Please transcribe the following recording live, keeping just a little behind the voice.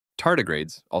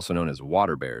Tardigrades, also known as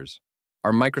water bears,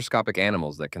 are microscopic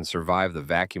animals that can survive the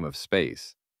vacuum of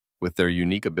space with their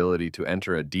unique ability to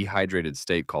enter a dehydrated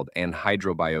state called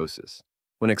anhydrobiosis.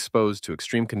 When exposed to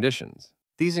extreme conditions,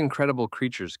 these incredible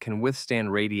creatures can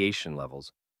withstand radiation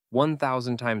levels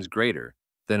 1,000 times greater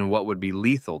than what would be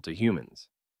lethal to humans,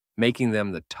 making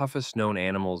them the toughest known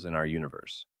animals in our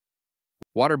universe.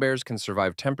 Water bears can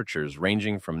survive temperatures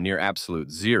ranging from near absolute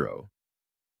zero,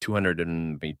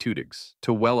 202 degrees,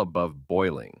 to well above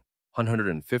boiling,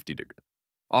 150 degrees,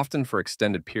 often for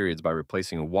extended periods by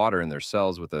replacing water in their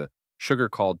cells with a sugar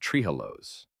called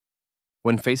trehalose.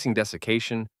 When facing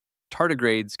desiccation,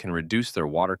 tardigrades can reduce their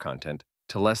water content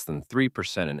to less than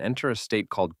 3% and enter a state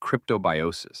called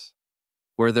cryptobiosis,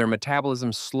 where their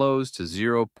metabolism slows to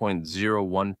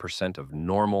 0.01% of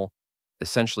normal,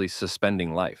 essentially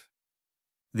suspending life.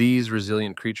 These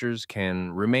resilient creatures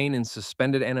can remain in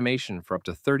suspended animation for up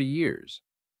to 30 years,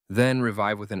 then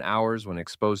revive within hours when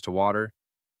exposed to water,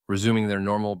 resuming their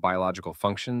normal biological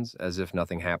functions as if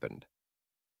nothing happened.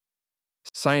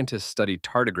 Scientists study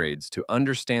tardigrades to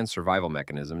understand survival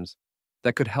mechanisms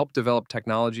that could help develop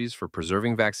technologies for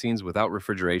preserving vaccines without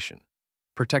refrigeration,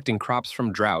 protecting crops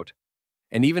from drought,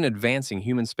 and even advancing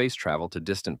human space travel to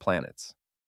distant planets.